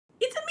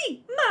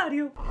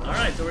Mario.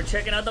 Alright, so we're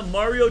checking out the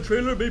Mario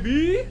trailer,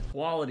 baby.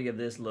 Quality of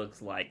this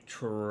looks like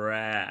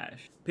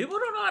trash. People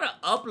don't know how to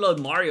upload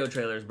Mario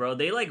trailers, bro.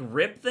 They like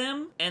rip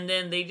them and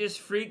then they just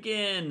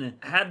freaking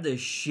have the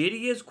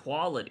shittiest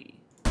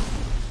quality.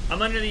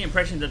 I'm under the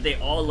impression that they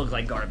all look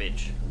like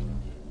garbage.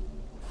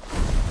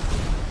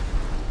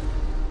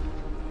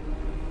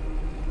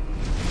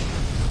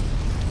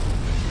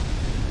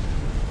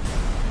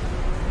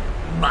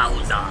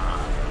 Bowser.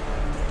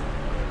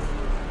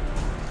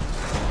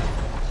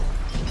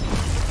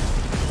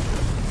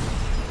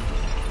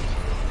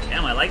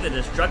 Damn, I like the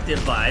destructive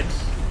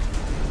vibes.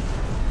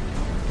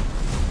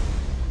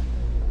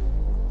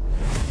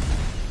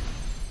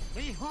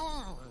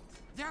 Behold,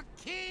 the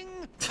king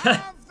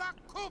of the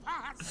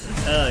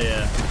Koopas! Oh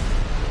yeah.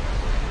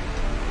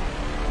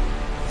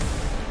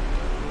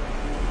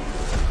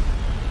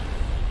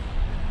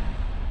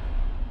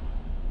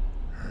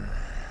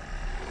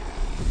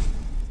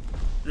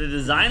 The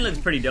design looks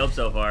pretty dope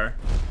so far.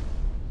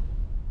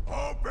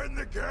 Open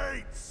the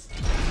gates!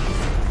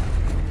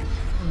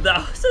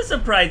 That was a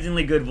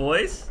surprisingly good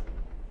voice.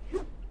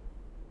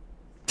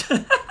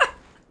 They're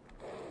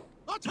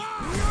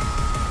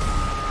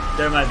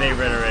my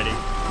favorite already.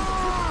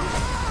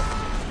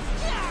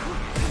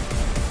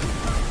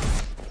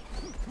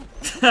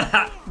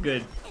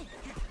 Good.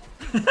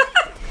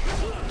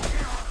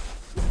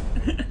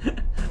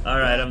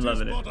 Alright, I'm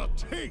loving it. What a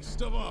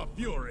taste of our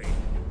fury.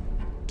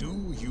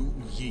 Do you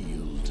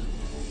yield?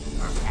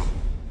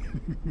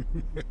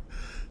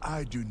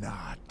 I do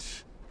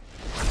not.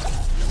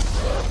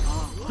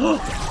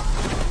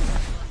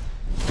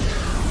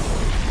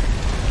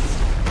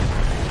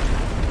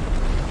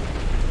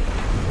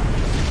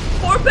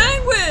 More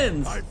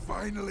penguins! I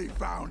finally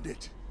found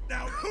it.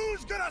 Now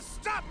who's gonna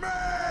stop me?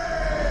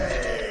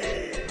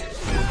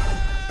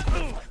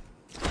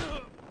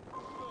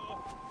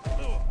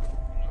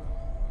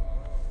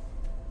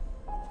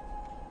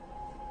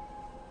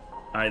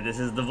 Alright, this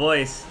is the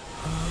voice.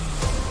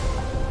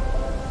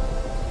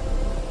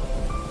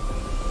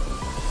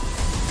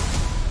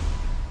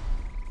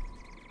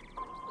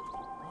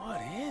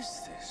 What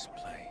is this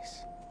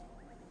place?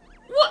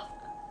 What?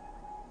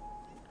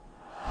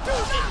 Do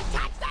not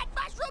touch that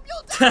mushroom,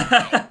 you'll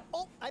die!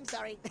 Oh, I'm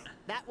sorry.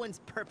 That one's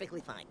perfectly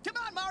fine. Come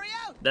on,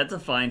 Mario! That's a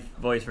fine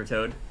voice for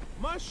Toad.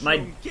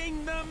 Mushroom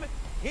Kingdom,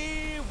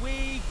 here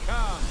we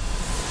come.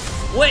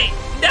 Wait,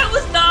 that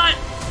was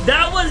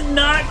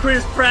not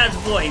Chris Pratt's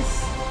voice.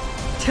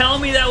 Tell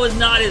me that was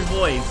not his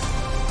voice.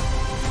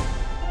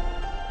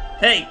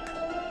 Hey,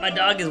 my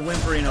dog is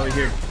whimpering over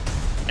here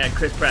at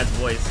Chris Pratt's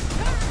voice.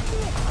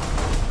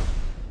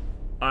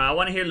 Alright, I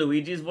want to hear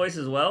Luigi's voice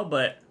as well,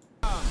 but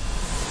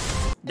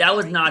that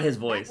was not his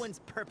voice. That one's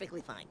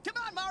perfectly fine. Come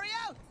on,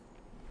 Mario!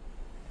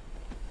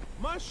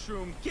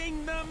 Mushroom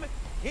Kingdom,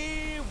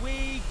 here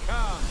we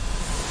come.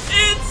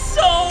 It's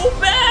so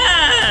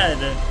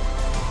bad!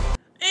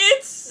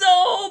 It's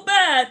so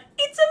bad!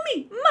 It's a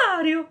me,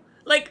 Mario!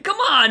 Like, come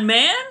on,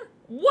 man!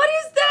 What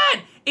is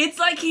that? It's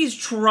like he's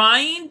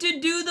trying to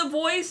do the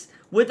voice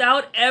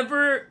without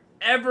ever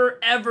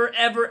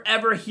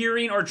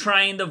hearing or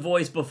trying the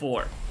voice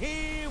before.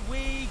 Here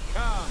we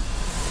come.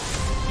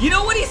 You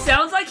know what he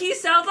sounds like? He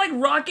sounds like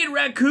Rocket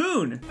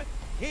Raccoon.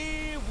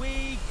 Here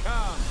we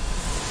come.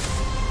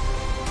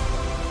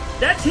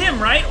 That's him,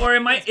 right? Or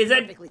am I, is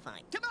that? Perfectly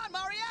fine. Come on,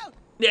 Mario!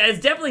 Yeah,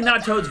 it's definitely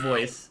not Toad's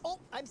voice. Oh,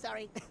 I'm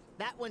sorry.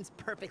 That one's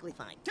perfectly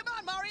fine. Come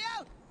on,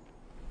 Mario!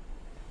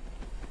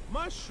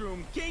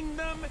 Mushroom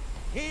Kingdom,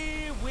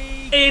 here we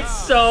come. It's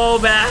so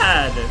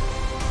bad.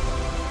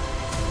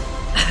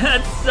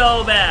 That's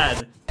so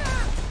bad.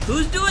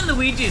 Who's doing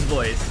Luigi's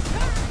voice?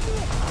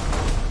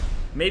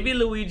 Maybe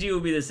Luigi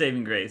will be the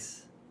saving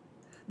grace.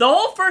 The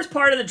whole first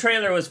part of the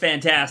trailer was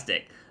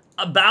fantastic.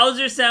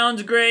 Bowser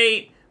sounds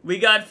great. We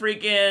got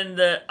freaking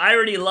the... I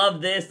already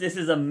love this. This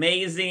is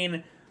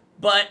amazing.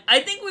 But I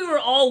think we were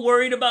all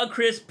worried about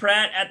Chris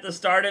Pratt at the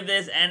start of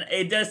this, and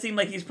it does seem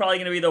like he's probably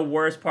going to be the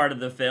worst part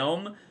of the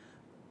film.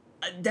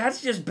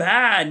 That's just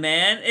bad,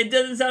 man. It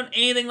doesn't sound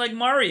anything like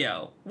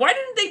Mario. Why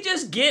didn't they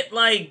just get,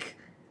 like...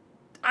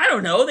 I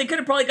don't know. They could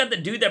have probably got the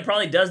dude that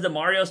probably does the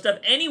Mario stuff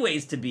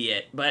anyways to be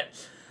it. But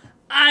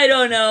I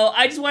don't know.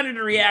 I just wanted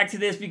to react to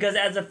this because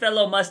as a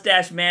fellow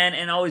mustache man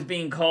and always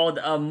being called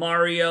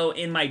Mario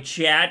in my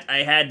chat,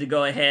 I had to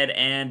go ahead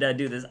and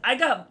do this. I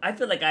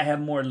feel like I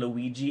have more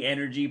Luigi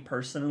energy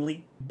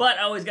personally. But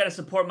I always got to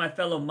support my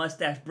fellow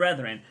mustache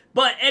brethren.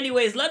 But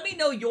anyways, let me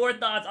know your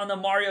thoughts on the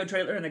Mario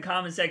trailer in the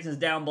comment sections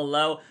down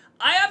below.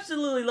 I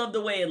absolutely love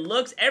the way it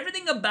looks.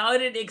 Everything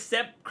about it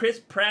except Chris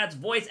Pratt's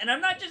voice. And I'm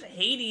not just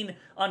hating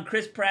on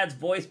Chris Pratt's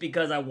voice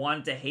because I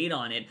want to hate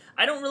on it.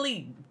 I don't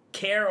really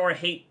care or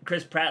hate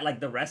Chris Pratt like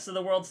the rest of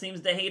the world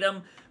seems to hate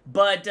him.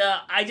 But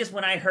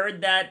when I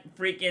heard that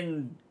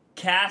freaking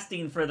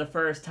casting for the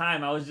first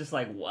time, I was just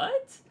like,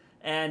 what?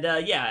 And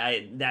yeah,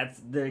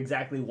 that's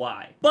exactly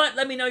why. But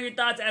let me know your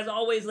thoughts. As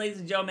always, ladies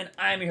and gentlemen,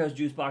 I am your host,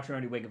 JUICEbox.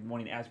 Remember to wake up in the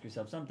morning to ask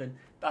yourself something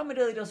about my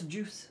daily dose of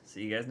juice.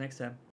 See you guys next time.